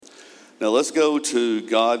Now let's go to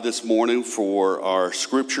God this morning for our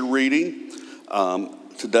scripture reading.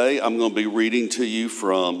 Today I'm going to be reading to you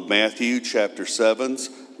from Matthew chapter 7,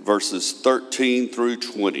 verses 13 through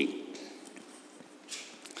 20.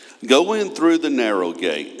 Go in through the narrow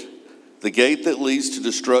gate. The gate that leads to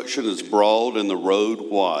destruction is broad and the road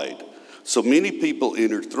wide, so many people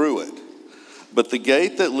enter through it. But the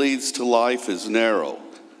gate that leads to life is narrow,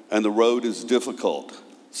 and the road is difficult,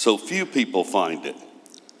 so few people find it.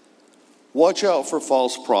 Watch out for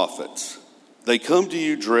false prophets. They come to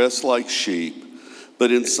you dressed like sheep, but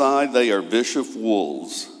inside they are vicious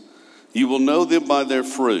wolves. You will know them by their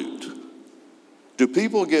fruit. Do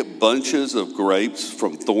people get bunches of grapes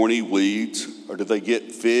from thorny weeds, or do they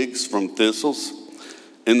get figs from thistles?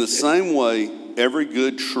 In the same way, every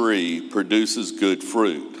good tree produces good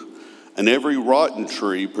fruit, and every rotten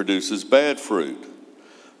tree produces bad fruit.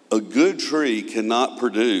 A good tree cannot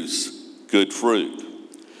produce good fruit.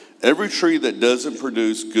 Every tree that doesn't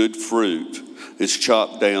produce good fruit is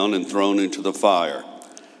chopped down and thrown into the fire.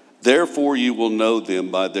 Therefore, you will know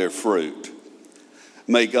them by their fruit.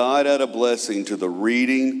 May God add a blessing to the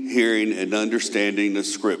reading, hearing, and understanding of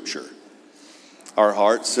Scripture. Our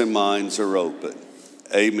hearts and minds are open.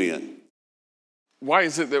 Amen. Why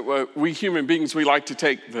is it that we human beings, we like to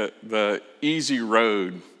take the easy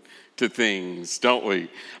road to things, don't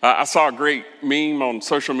we? I saw a great meme on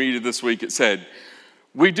social media this week. It said,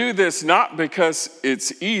 "We do this not because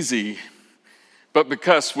it's easy, but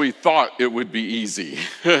because we thought it would be easy."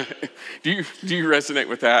 Do you resonate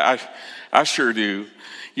with that? I sure do.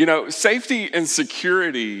 You know, safety and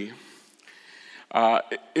security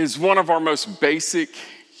is one of our most basic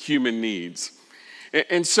human needs.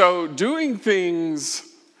 And so doing things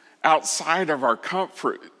outside of our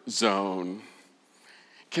comfort zone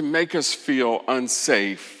can make us feel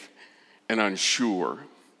unsafe and unsure.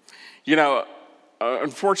 You know,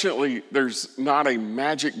 unfortunately, there's not a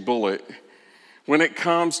magic bullet when it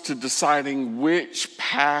comes to deciding which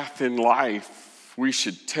path in life we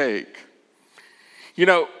should take. You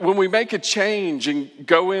know, when we make a change and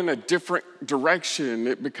go in a different direction,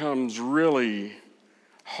 it becomes really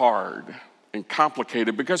hard and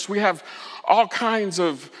complicated because we have all kinds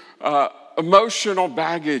of emotional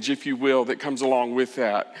baggage, if you will, that comes along with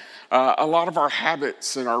that. A lot of our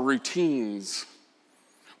habits and our routines.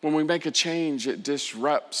 When we make a change, it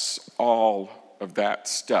disrupts all of that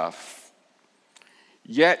stuff.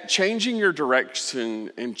 Yet, changing your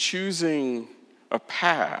direction and choosing a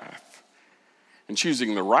path, and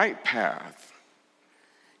choosing the right path,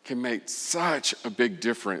 can make such a big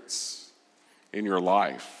difference in your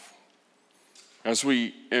life. As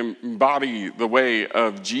we embody the way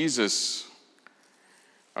of Jesus,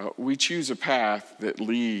 we choose a path that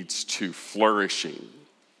leads to flourishing.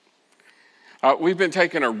 We've been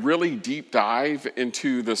taking a really deep dive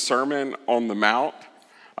into the Sermon on the Mount.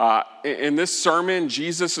 In this sermon,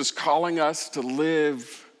 Jesus is calling us to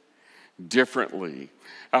live differently.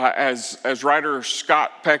 As writer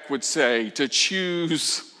Scott Peck would say, to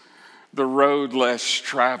choose the road less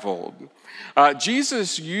traveled.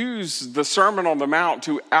 Jesus used the Sermon on the Mount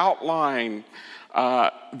to outline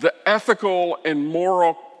the ethical and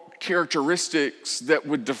moral characteristics that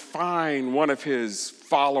would define one of his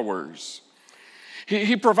followers.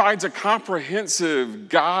 He provides a comprehensive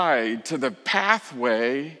guide to the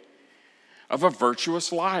pathway of a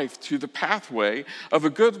virtuous life, to the pathway of a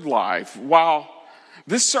good life. While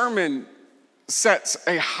this sermon sets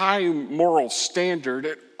a high moral standard,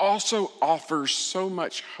 it also offers so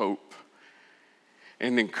much hope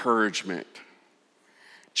and encouragement.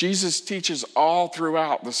 Jesus teaches all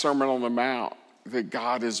throughout the Sermon on the Mount that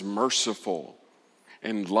God is merciful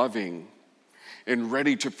and loving and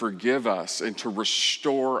ready to forgive us and to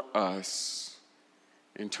restore us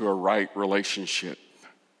into a right relationship.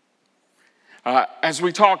 As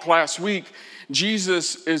we talked last week,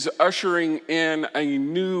 Jesus is ushering in a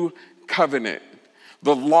new covenant.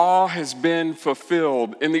 The law has been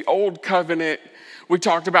fulfilled. In the old covenant, we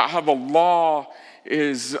talked about how the law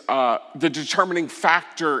is the determining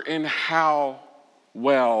factor in how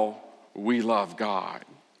well we love God.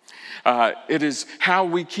 It is how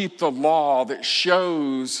we keep the law that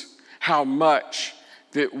shows how much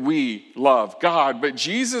that we love God. But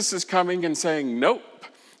Jesus is coming and saying, nope,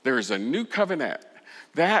 there is a new covenant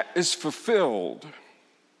that is fulfilled.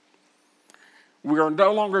 We are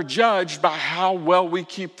no longer judged by how well we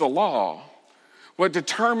keep the law. What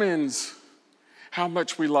determines how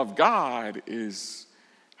much we love God is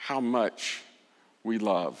how much we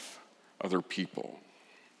love other people.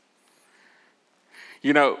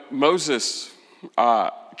 You know, Moses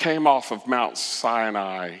came off of Mount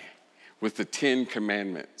Sinai with the 10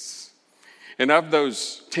 Commandments. And of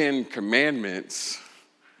those 10 commandments,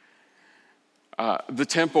 the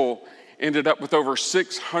temple ended up with over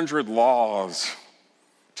 600 laws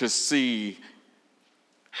to see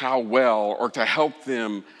how well or to help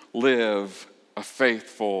them live a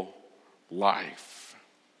faithful life.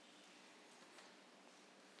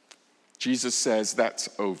 Jesus says that's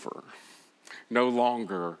over. No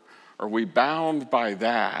longer are we bound by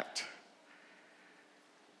that,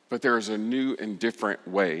 but there is a new and different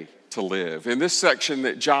way to live. In this section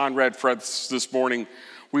that John read for us this morning,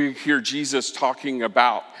 we hear Jesus talking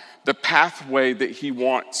about the pathway that he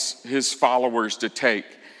wants his followers to take.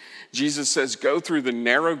 Jesus says, go through the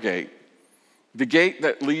narrow gate. The gate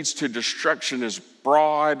that leads to destruction is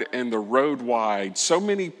broad and the road wide. So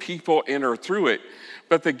many people enter through it,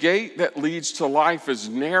 but the gate that leads to life is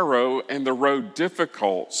narrow and the road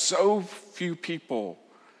difficult. So few people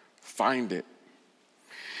find it.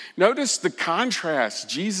 Notice the contrast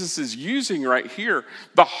Jesus is using right here.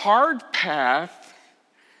 The hard path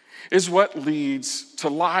is what leads to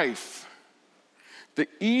life. The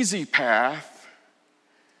easy path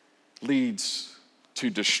leads to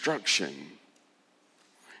destruction.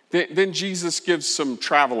 Then Jesus gives some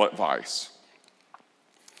travel advice.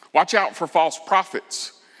 Watch out for false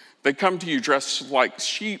prophets. They come to you dressed like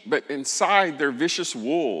sheep, but inside they're vicious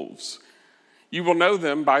wolves. You will know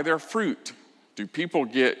them by their fruit. Do people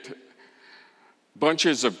get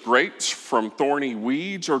bunches of grapes from thorny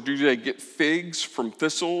weeds, or do they get figs from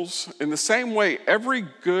thistles? In the same way, every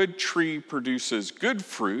good tree produces good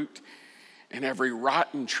fruit, and every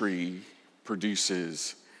rotten tree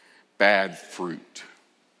produces bad fruit.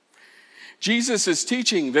 Jesus is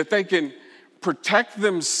teaching that they can protect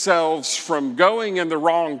themselves from going in the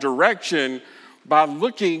wrong direction by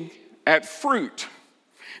looking at fruit.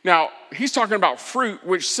 Now, he's talking about fruit,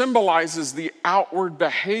 which symbolizes the outward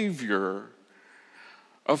behavior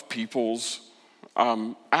of people's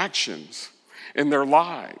actions in their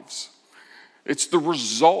lives. It's the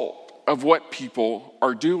result of what people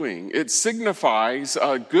are doing. It signifies,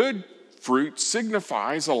 good fruit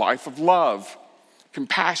signifies a life of love,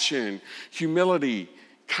 compassion, humility,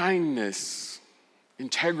 kindness,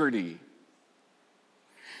 integrity.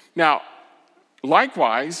 Now,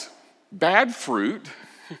 likewise, bad fruit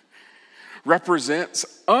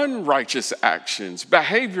represents unrighteous actions,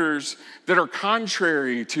 behaviors that are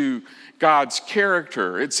contrary to God's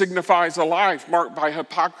character. It signifies a life marked by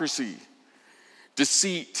hypocrisy,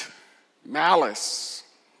 deceit, malice,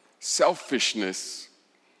 selfishness.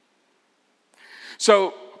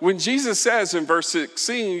 So when Jesus says in verse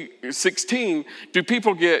 16, do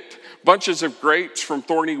people get bunches of grapes from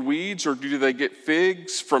thorny weeds, or do they get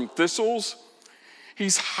figs from thistles?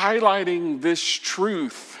 He's highlighting this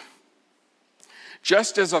truth.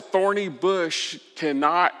 Just as a thorny bush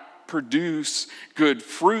cannot produce good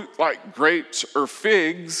fruit like grapes or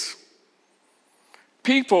figs,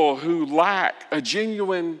 people who lack a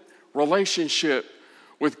genuine relationship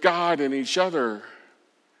with God and each other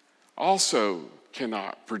also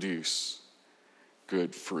cannot produce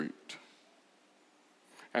good fruit.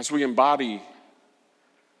 As we embody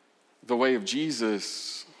the way of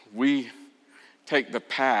Jesus, we take the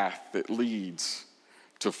path that leads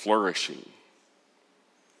to flourishing.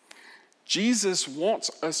 Jesus wants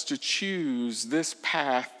us to choose this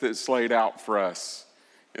path that's laid out for us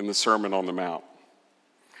in the Sermon on the Mount.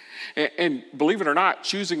 And believe it or not,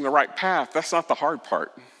 choosing the right path, that's not the hard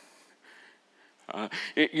part.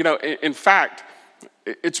 In fact,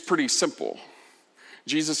 it's pretty simple.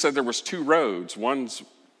 Jesus said there was two roads. One's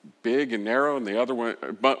big and narrow, and the other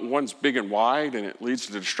one's big and wide, and it leads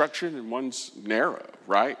to destruction, and one's narrow,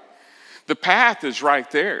 right? The path is right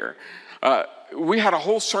there. We had a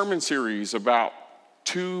whole sermon series about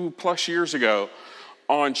 2+ years ago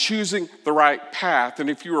on choosing the right path. And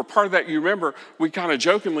if you were part of that, you remember we kind of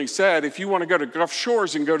jokingly said, if you want to go to Gulf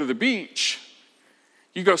Shores and go to the beach,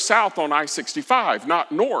 you go south on I-65,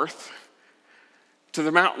 not north to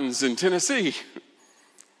the mountains in Tennessee.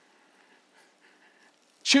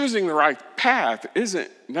 Choosing the right path isn't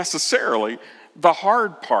necessarily the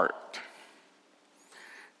hard part.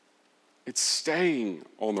 It's staying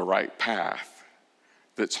on the right path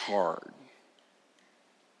that's hard.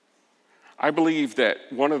 I believe that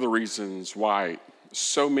one of the reasons why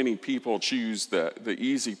so many people choose the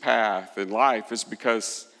easy path in life is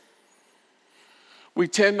because we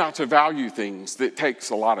tend not to value things that takes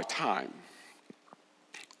a lot of time.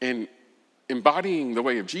 And embodying the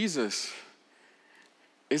way of Jesus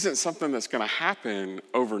isn't something that's going to happen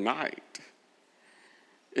overnight.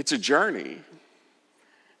 It's a journey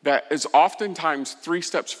that is oftentimes 3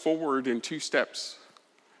 steps forward and 2 steps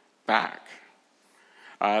back.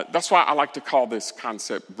 That's why I like to call this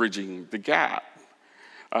concept bridging the gap.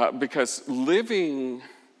 Because living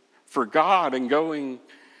for God and going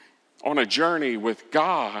on a journey with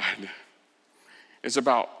God is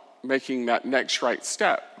about making that next right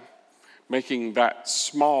step, making that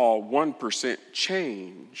small 1%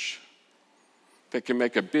 change that can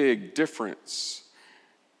make a big difference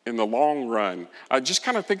in the long run. Just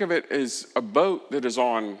kind of think of it as a boat that is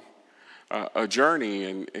on a journey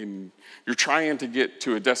and you're trying to get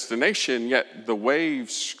to a destination, yet the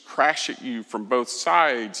waves crash at you from both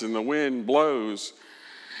sides and the wind blows.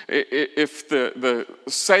 If the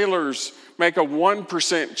sailors make a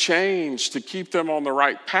 1% change to keep them on the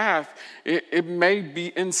right path, it may be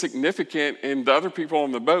insignificant and the other people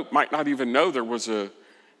on the boat might not even know there was a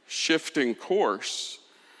shift in course.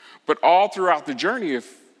 But all throughout the journey,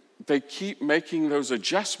 if they keep making those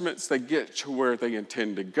adjustments, they get to where they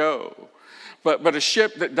intend to go. But a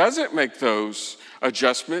ship that doesn't make those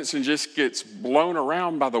adjustments and just gets blown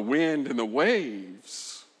around by the wind and the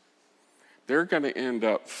waves, they're going to end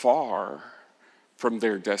up far from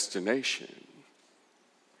their destination.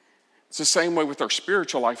 It's the same way with our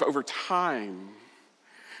spiritual life. Over time,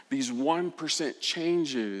 these 1%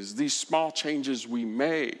 changes, these small changes we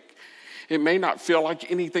make, it may not feel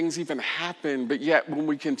like anything's even happened, but yet when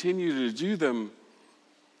we continue to do them,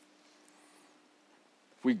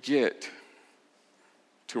 we get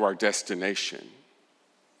to our destination.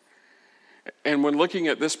 And when looking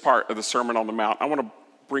at this part of the Sermon on the Mount, I want to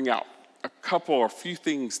bring out a few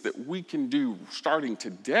things that we can do starting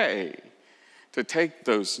today to take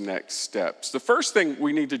those next steps. The first thing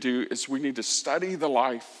we need to do is we need to study the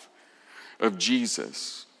life of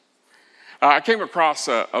Jesus. I came across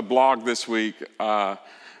a blog this week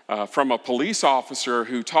from a police officer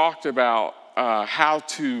who talked about how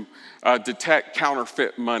to detect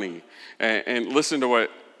counterfeit money. And listen to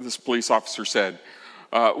what this police officer said.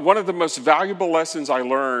 One of the most valuable lessons I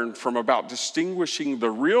learned from about distinguishing the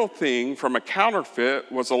real thing from a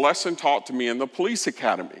counterfeit was a lesson taught to me in the police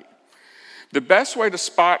academy. The best way to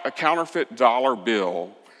spot a counterfeit dollar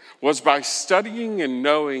bill was by studying and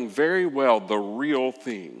knowing very well the real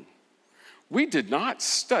thing. We did not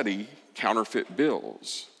study counterfeit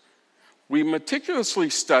bills. We meticulously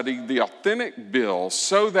studied the authentic bill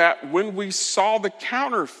so that when we saw the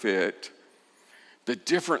counterfeit, the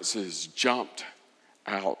differences jumped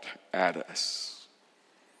out at us.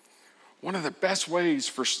 One of the best ways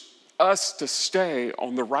for us to stay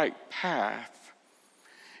on the right path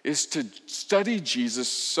is to study Jesus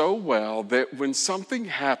so well that when something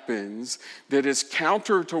happens that is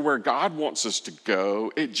counter to where God wants us to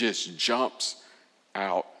go, it just jumps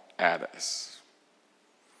out at us.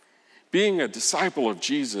 Being a disciple of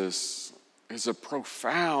Jesus is a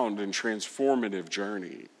profound and transformative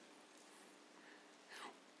journey.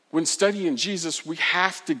 When studying Jesus, we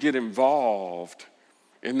have to get involved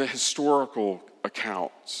in the historical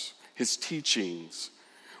accounts, his teachings.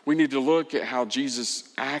 We need to look at how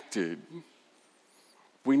Jesus acted.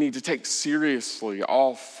 We need to take seriously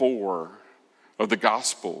all 4 of the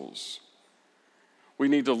Gospels. We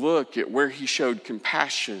need to look at where he showed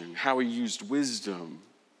compassion, how he used wisdom,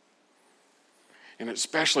 and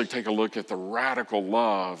especially take a look at the radical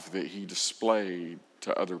love that he displayed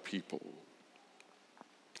to other people.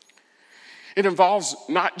 It involves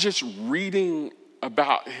not just reading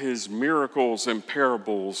about his miracles and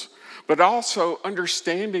parables, but also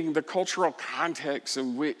understanding the cultural context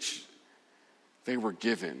in which they were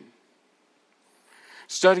given.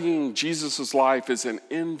 Studying Jesus' life is an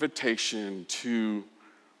invitation to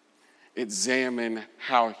examine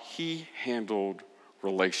how he handled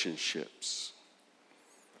relationships.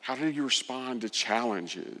 How did he respond to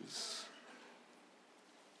challenges?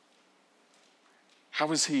 How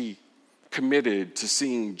was he committed to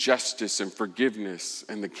seeing justice and forgiveness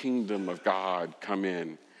and the kingdom of God come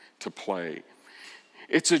in to play?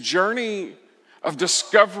 It's a journey of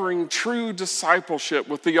discovering true discipleship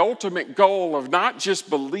with the ultimate goal of not just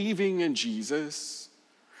believing in Jesus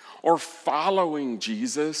or following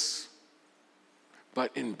Jesus,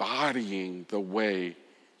 but embodying the way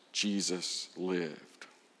Jesus lived.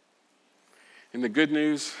 And the good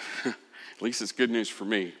news, at least it's good news for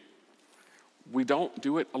me, we don't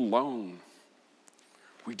do it alone.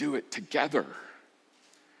 We do it together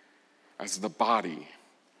as the body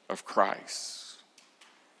of Christ.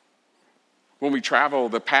 When we travel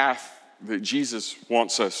the path that Jesus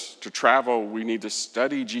wants us to travel, we need to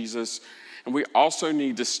study Jesus, and we also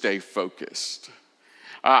need to stay focused.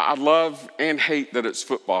 I love and hate that it's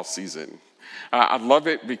football season. I love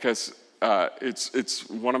it because it's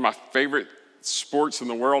one of my favorite sports in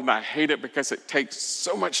the world, and I hate it because it takes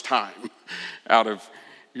so much time out of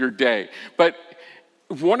your day. But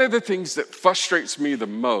One of the things that frustrates me the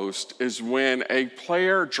most is when a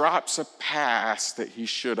player drops a pass that he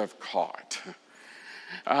should have caught.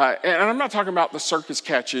 And I'm not talking about the circus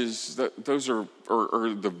catches, those are,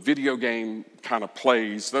 or the video game kind of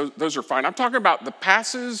plays, those are fine. I'm talking about the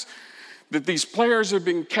passes that these players have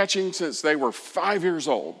been catching since they were 5 years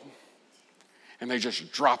old, and they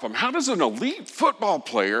just drop them. How does an elite football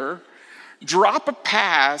player drop a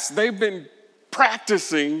pass they've been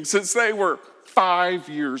practicing since they were 5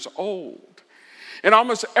 years old? And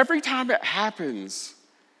almost every time it happens,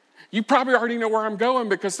 you probably already know where I'm going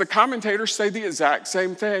because the commentators say the exact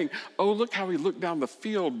same thing. Oh, look how he looked down the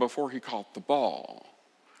field before he caught the ball.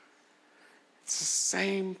 It's the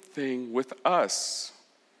same thing with us.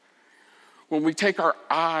 When we take our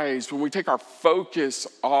eyes, when we take our focus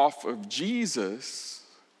off of Jesus,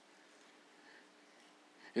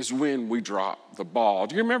 is when we drop the ball.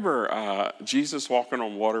 Do you remember Jesus walking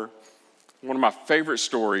on water? One of my favorite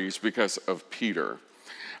stories because of Peter.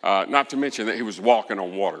 Not to mention that he was walking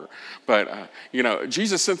on water. But,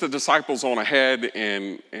 Jesus sent the disciples on ahead,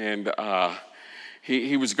 and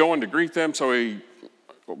he was going to greet them. So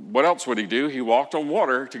what else would he do? He walked on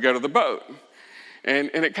water to go to the boat. And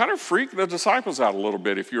it kind of freaked the disciples out a little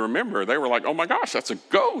bit, if you remember. They were like, oh my gosh, that's a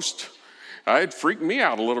ghost. It freaked me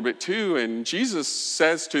out a little bit too. And Jesus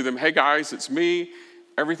says to them, hey guys, it's me.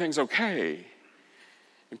 Everything's okay.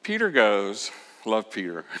 And Peter goes, love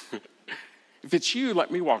Peter. If it's you,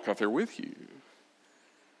 let me walk out there with you.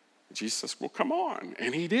 Jesus says, well, come on.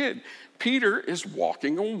 And he did. Peter is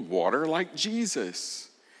walking on water like Jesus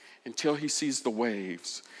until he sees the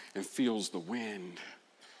waves and feels the wind.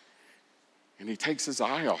 And he takes his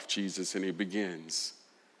eye off Jesus and he begins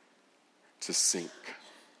to sink.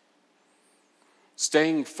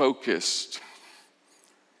 Staying focused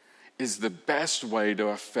is the best way to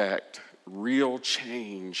affect real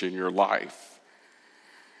change in your life.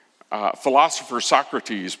 Philosopher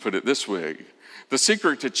Socrates put it this way: the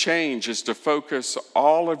secret to change is to focus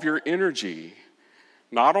all of your energy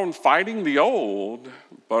not on fighting the old,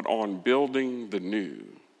 but on building the new.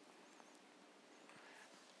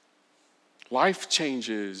 Life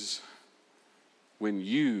changes when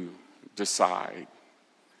you decide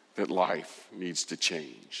that life needs to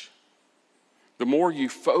change. The more you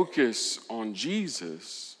focus on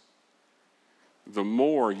Jesus, the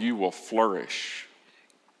more you will flourish.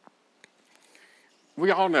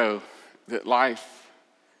 We all know that life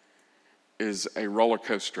is a roller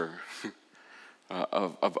coaster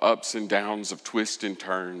of ups and downs, of twists and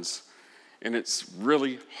turns, and it's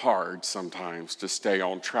really hard sometimes to stay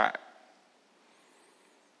on track.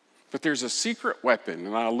 But there's a secret weapon,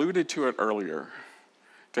 and I alluded to it earlier,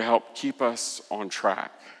 to help keep us on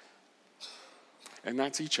track, and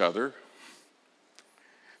that's each other.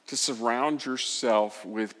 To surround yourself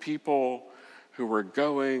with people who are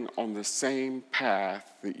going on the same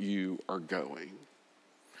path that you are going.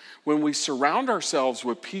 When we surround ourselves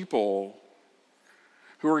with people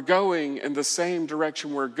who are going in the same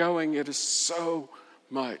direction we're going, it is so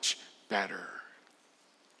much better.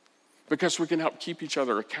 Because we can help keep each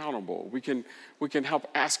other accountable. We can help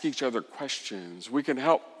ask each other questions. We can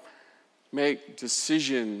help make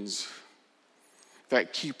decisions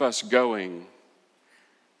that keep us going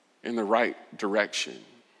in the right direction.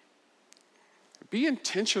 Be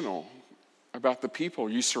intentional about the people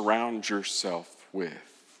you surround yourself with.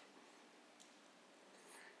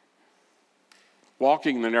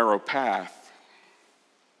 Walking the narrow path,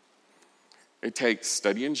 it takes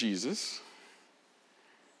studying Jesus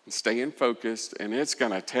and staying focused, and it's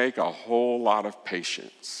going to take a whole lot of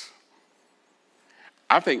patience.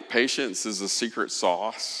 I think patience is the secret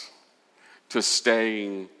sauce to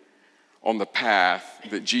staying on the path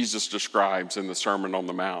that Jesus describes in the Sermon on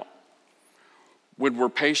the Mount. When we're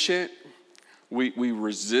patient, we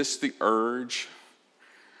resist the urge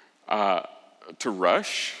to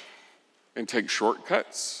rush and take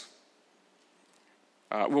shortcuts.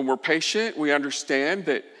 When we're patient, we understand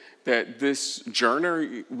that this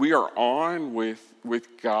journey we are on with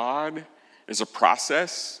God is a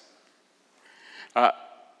process.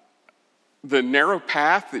 The narrow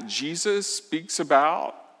path that Jesus speaks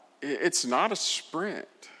about, it's not a sprint.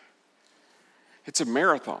 It's a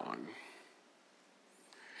marathon.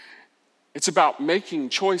 It's about making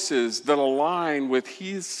choices that align with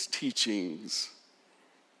his teachings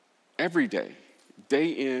every day, day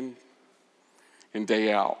in and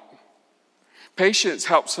day out. Patience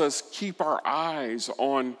helps us keep our eyes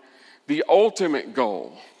on the ultimate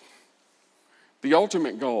goal. The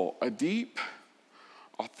ultimate goal, a deep,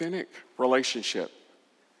 authentic relationship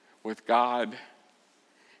with God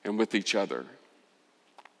and with each other.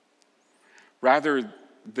 Rather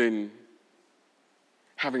than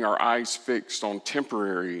having our eyes fixed on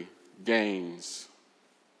temporary gains.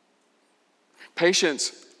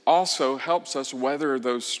 Patience also helps us weather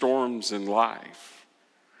those storms in life.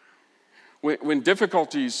 When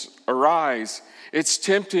difficulties arise, it's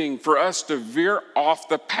tempting for us to veer off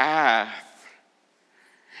the path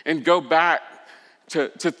and go back to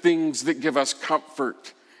things that give us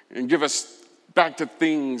comfort and give us back to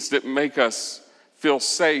things that make us feel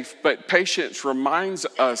safe. But patience reminds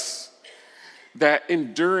us that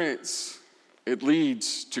endurance, it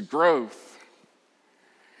leads to growth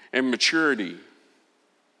and maturity.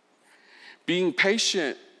 Being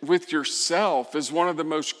patient with yourself is one of the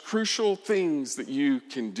most crucial things that you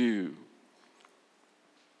can do.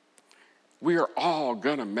 We are all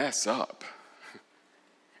gonna mess up.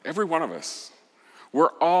 Every one of us.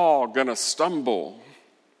 We're all gonna stumble.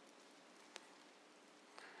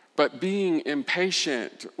 But being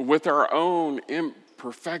impatient with our own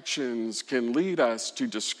imperfections can lead us to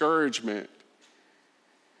discouragement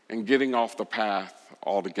and getting off the path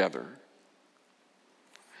altogether.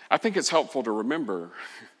 I think it's helpful to remember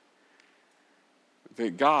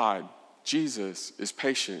that God, Jesus, is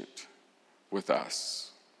patient with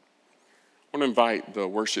us. I want to invite the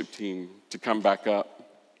worship team to come back up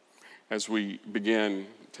as we begin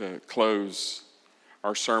to close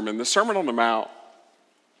our sermon. The Sermon on the Mount,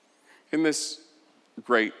 in this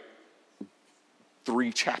great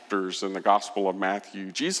 3 chapters in the Gospel of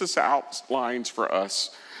Matthew, Jesus outlines for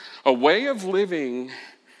us a way of living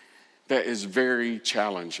that is very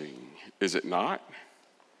challenging, is it not?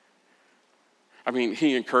 I mean,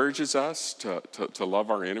 he encourages us to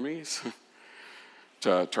love our enemies,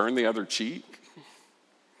 to turn the other cheek,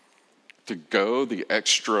 to go the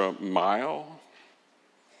extra mile.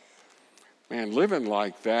 Man, living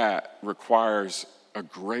like that requires a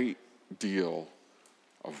great deal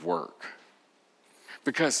of work.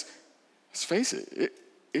 Because, let's face it,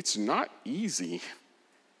 it's not easy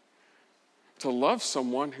to love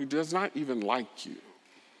someone who does not even like you.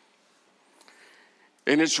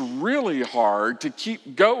 And it's really hard to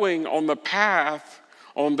keep going on the path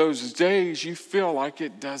on those days you feel like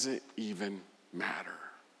it doesn't even matter.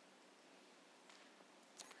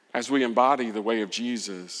 As we embody the way of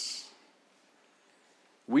Jesus,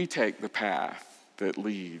 we take the path that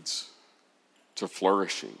leads to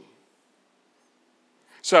flourishing.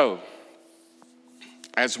 So,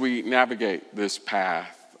 as we navigate this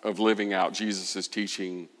path of living out Jesus'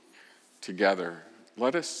 teaching together,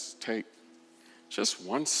 let us take just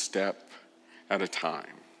one step at a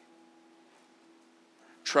time,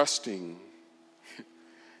 trusting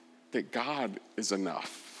that God is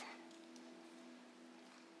enough.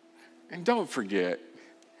 And don't forget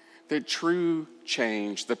that true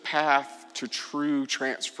change, the path to true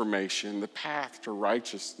transformation, the path to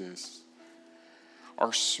righteousness,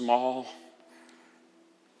 are small,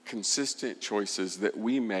 consistent choices that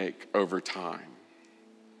we make over time.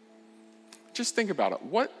 Just think about it.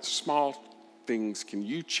 What small things can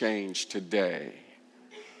you change today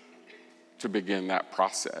to begin that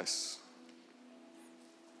process?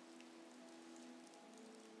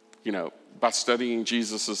 You know, by studying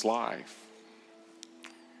Jesus' life,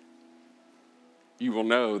 you will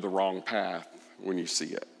know the wrong path when you see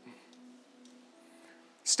it.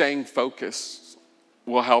 Staying focused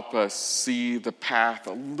will help us see the path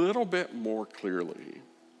a little bit more clearly.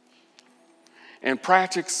 And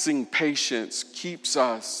practicing patience keeps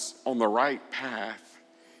us on the right path,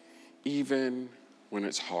 even when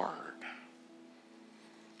it's hard.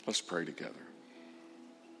 Let's pray together.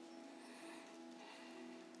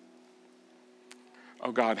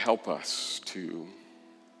 Oh God, help us to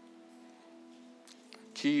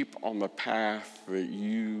keep on the path that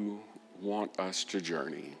you want us to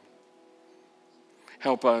journey.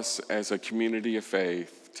 Help us as a community of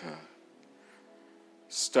faith to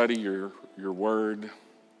study your word.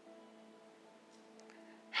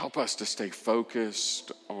 Help us to stay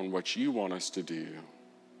focused on what you want us to do.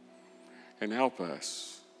 And help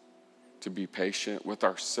us to be patient with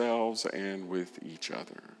ourselves and with each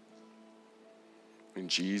other. In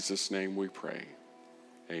Jesus' name we pray.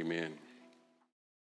 Amen.